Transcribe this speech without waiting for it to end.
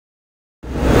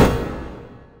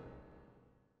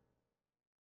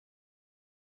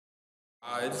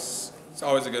It's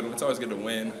always good to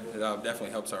win. It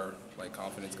definitely helps our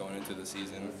confidence going into the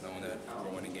season, knowing that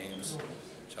we're winning games,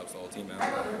 which helps the whole team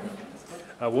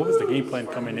out. What was the game plan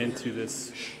coming into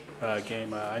this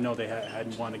game? I know they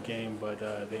hadn't won a game, but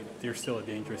they're still a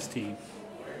dangerous team.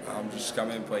 Just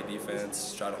come in, play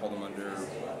defense, try to hold them under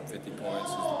 50 points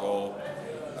is the goal.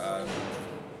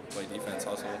 Play defense,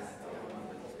 hustle.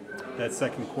 That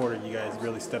second quarter, you guys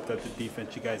really stepped up the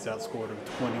defense. You guys outscored them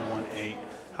 21-8.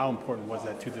 How important was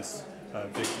that to this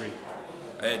victory?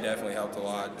 It definitely helped a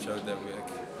lot. Showed that we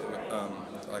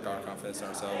like our confidence in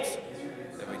ourselves,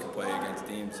 that we can play against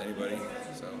teams, anybody.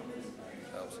 So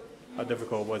it helps. How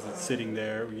difficult was it sitting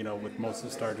there, with most of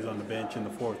the starters on the bench in the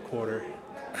fourth quarter?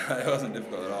 It wasn't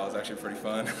difficult at all. It was actually pretty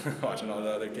fun watching all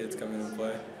the other kids come in and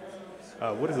play.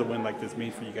 What does a win like this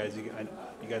mean for you guys? You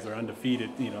guys are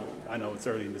undefeated. I know it's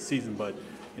early in the season, but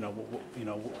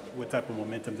what type of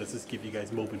momentum does this give you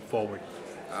guys moving forward?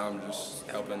 Just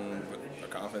helping with our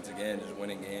confidence again, just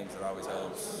winning games. It always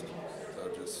helps.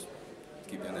 So just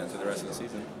keep doing that to the rest of the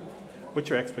season. What's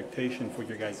your expectation for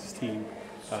your guys' team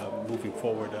moving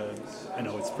forward? I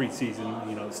know it's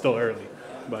preseason. It's still early,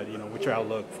 but what's your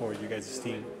outlook for your guys'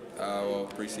 team? Well,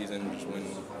 preseason, just win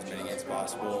as many games as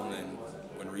possible, and then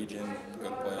win region, go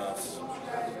to playoffs,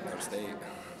 go to state.